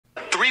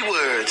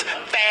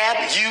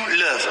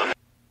Fabulism.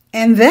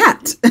 And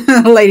that,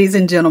 ladies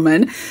and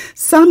gentlemen,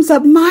 sums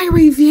up my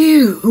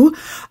review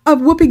of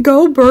Whoopi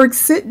Goldberg's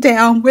sit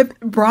down with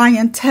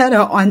Brian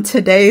Teta on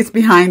today's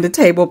Behind the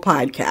Table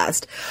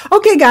podcast.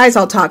 Okay, guys,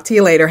 I'll talk to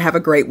you later. Have a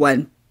great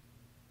one.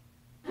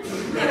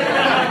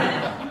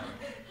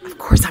 Of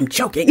course, I'm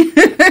joking.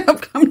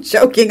 I'm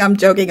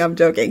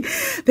joking.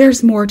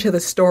 There's more to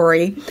the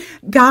story.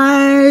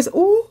 Guys,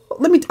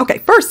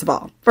 first of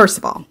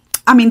all,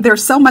 I mean,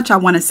 there's so much I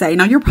want to say.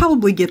 Now, you'll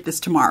probably get this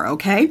tomorrow,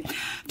 okay?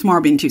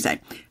 Tomorrow being Tuesday.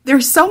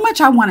 There's so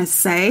much I want to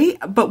say,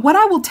 but what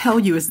I will tell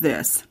you is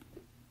this.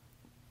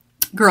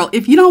 Girl,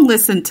 if you don't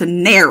listen to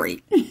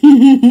nary,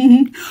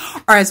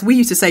 or as we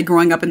used to say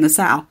growing up in the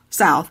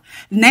South,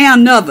 now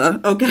another,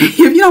 okay? If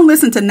you don't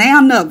listen to now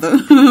another,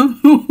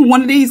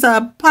 one of these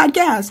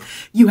podcasts,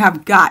 you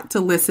have got to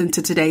listen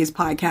to today's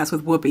podcast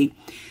with Whoopi.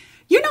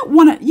 You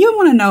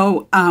want to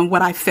know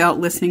what I felt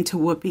listening to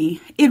Whoopi?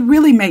 It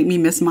really made me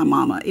miss my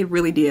mama. It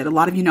really did. A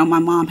lot of you know my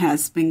mom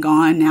has been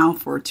gone now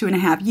for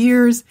 2.5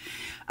 years.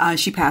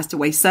 She passed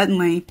away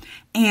suddenly.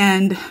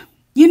 And,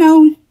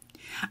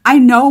 I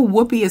know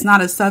Whoopi is not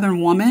a Southern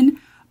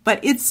woman, but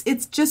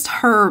it's just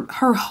her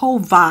whole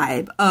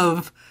vibe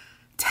of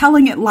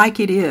telling it like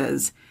it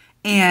is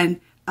and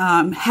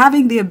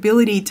having the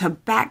ability to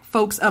back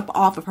folks up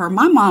off of her.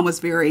 My mom was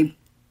very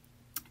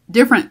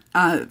different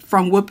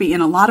from Whoopi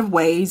in a lot of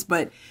ways,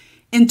 but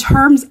in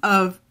terms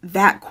of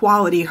that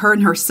quality, her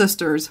and her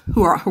sisters,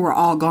 who are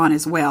all gone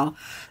as well,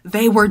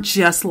 they were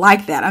just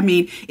like that. I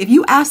mean, if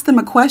you asked them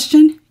a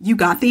question, you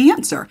got the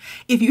answer.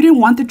 If you didn't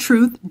want the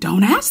truth,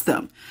 don't ask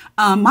them.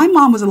 My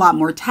mom was a lot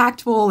more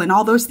tactful and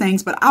all those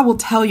things, but I will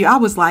tell you, I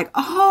was like,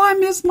 oh, I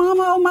miss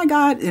Mama. Oh my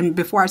God. And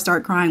before I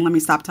start crying, let me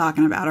stop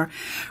talking about her.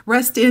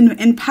 Rest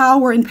in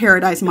power in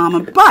paradise,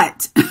 Mama.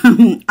 But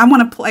I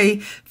want to play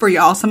for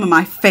y'all some of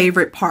my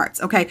favorite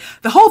parts. Okay.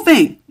 The whole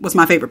thing was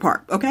my favorite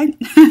part. Okay.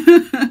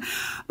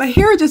 But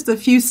here are just a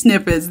few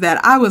snippets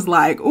that I was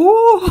like,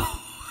 ooh.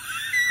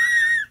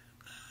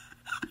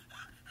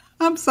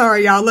 I'm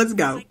sorry, y'all. Let's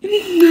go.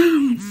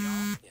 You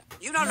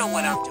don't know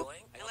what I'm doing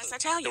unless I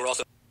tell you.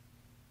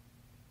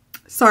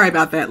 Sorry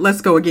about that. Let's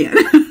go again.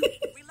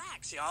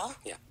 Relax, y'all.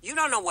 Yeah. You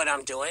don't know what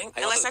I'm doing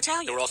unless I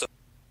tell you.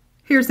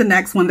 Here's the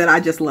next one that I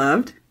just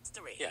loved.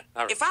 Yeah,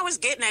 right. If I was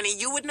getting any,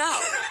 you would know.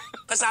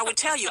 Because I would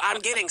tell you I'm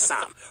getting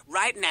some.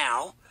 Right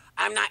now,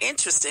 I'm not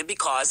interested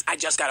because I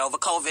just got over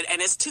COVID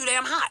and it's too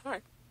damn hot. All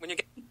right.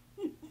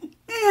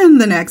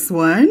 And the next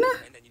one.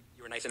 And then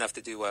you were nice enough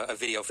to do a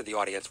video for the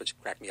audience, which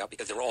cracked me up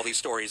because there were all these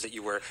stories that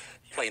you were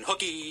playing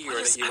hooky or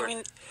that you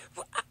were...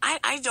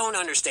 I don't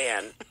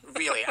understand,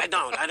 really. I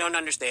don't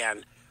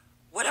understand.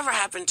 Whatever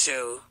happened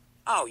to,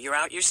 oh, you're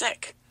out, you're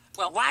sick.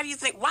 Well, why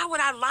would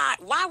I lie?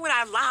 Why would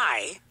I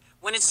lie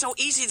when it's so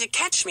easy to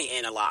catch me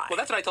in a lie? Well,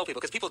 that's what I told people,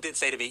 because people did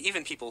say to me,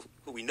 even people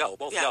who we know,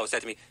 both know,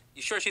 said to me,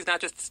 you sure she's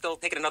not just still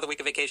taking another week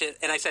of vacation?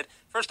 And I said,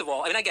 first of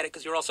all, I mean, I get it,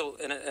 because you're also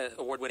an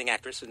award-winning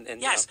actress.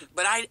 And yes,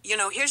 but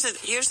here's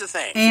the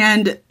thing.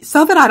 And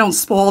so that I don't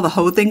spoil the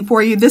whole thing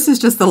for you, this is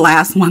just the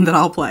last one that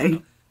I'll play.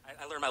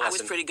 I learned my lesson. I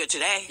was pretty good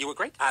today. You were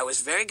great. I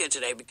was very good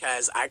today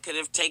because I could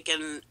have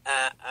taken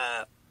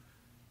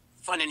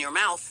fun in your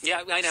mouth.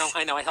 Yeah, I know.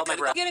 I held my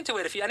breath. Get into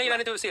it. I know you're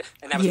not into it.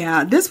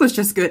 Yeah, this was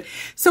just good.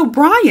 So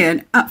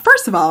Brian,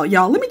 first of all,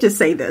 y'all, let me just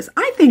say this.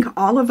 I think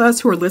all of us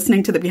who are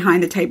listening to the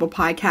Behind the Table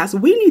podcast,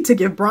 we need to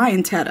give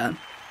Brian Teta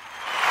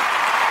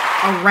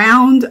a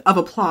round of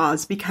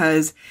applause,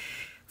 because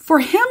for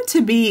him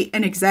to be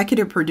an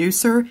executive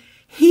producer,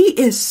 he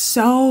is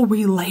so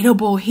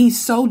relatable.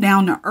 He's so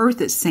down to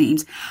earth, it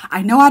seems.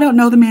 I know I don't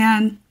know the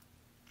man.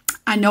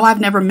 I know I've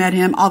never met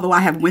him, although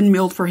I have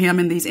windmilled for him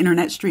in these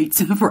internet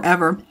streets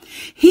forever.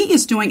 He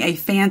is doing a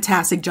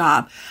fantastic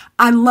job.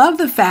 I love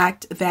the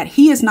fact that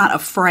he is not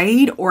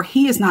afraid, or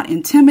he is not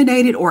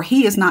intimidated, or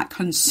he is not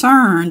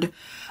concerned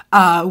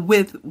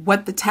with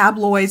what the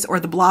tabloids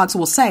or the blogs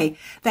will say,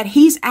 that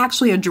he's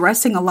actually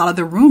addressing a lot of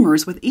the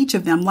rumors with each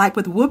of them. Like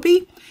with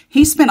Whoopi,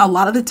 he spent a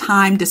lot of the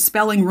time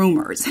dispelling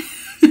rumors.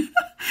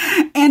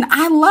 And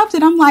I loved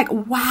it. I'm like,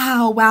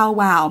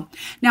 wow.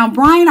 Now,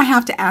 Brian, I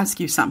have to ask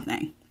you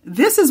something.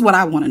 This is what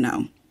I want to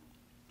know.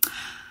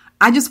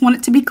 I just want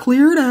it to be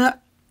cleared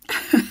up.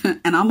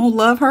 And I'm going to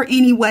love her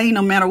anyway,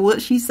 no matter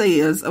what she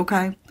says,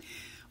 okay?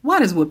 Why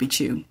does Whoopi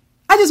chew?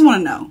 I just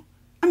want to know.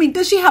 I mean,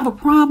 does she have a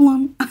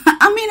problem?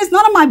 I mean, it's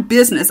none of my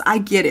business. I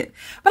get it.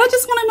 But I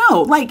just want to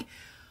know, like,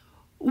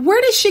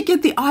 where does she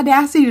get the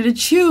audacity to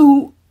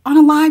chew on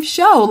a live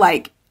show?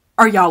 Like,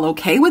 are y'all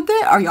okay with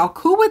it? Are y'all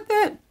cool with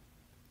it?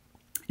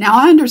 Now,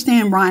 I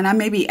understand, Brian, I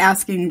may be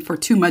asking for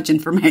too much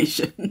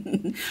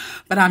information,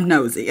 but I'm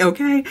nosy,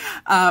 okay?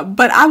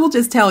 But I will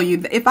just tell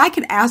you, if I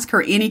could ask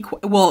her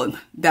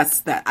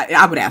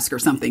I would ask her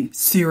something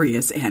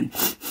serious and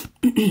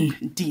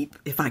deep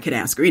if I could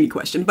ask her any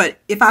question. But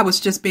if I was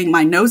just being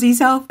my nosy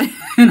self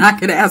and I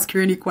could ask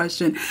her any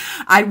question,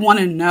 I'd want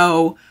to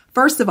know,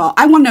 first of all,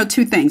 I want to know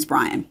two things,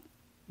 Brian.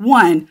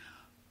 One,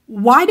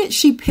 why did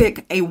she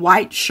pick a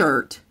white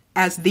shirt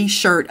as the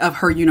shirt of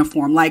her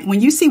uniform. Like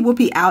when you see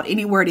Whoopi out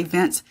anywhere at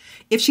events,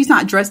 if she's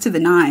not dressed to the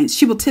nines,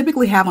 she will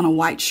typically have on a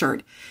white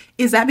shirt.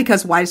 Is that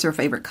because white is her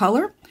favorite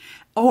color?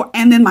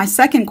 And then my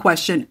second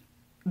question,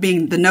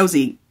 being the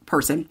nosy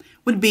person,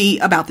 would be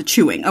about the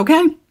chewing,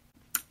 okay?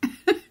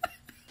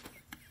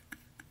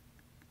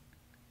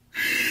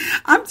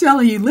 I'm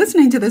telling you,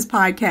 listening to this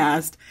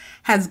podcast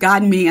has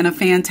gotten me in a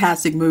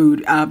fantastic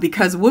mood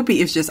because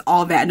Whoopi is just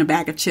all that in a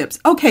bag of chips.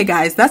 Okay,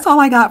 guys, that's all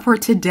I got for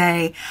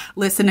today.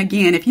 Listen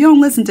again, if you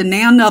don't listen to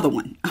now another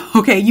one,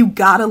 okay, you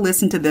gotta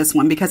listen to this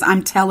one because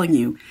I'm telling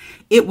you,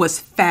 it was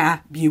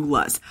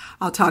fabulous.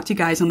 I'll talk to you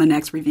guys on the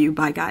next review.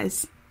 Bye,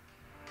 guys.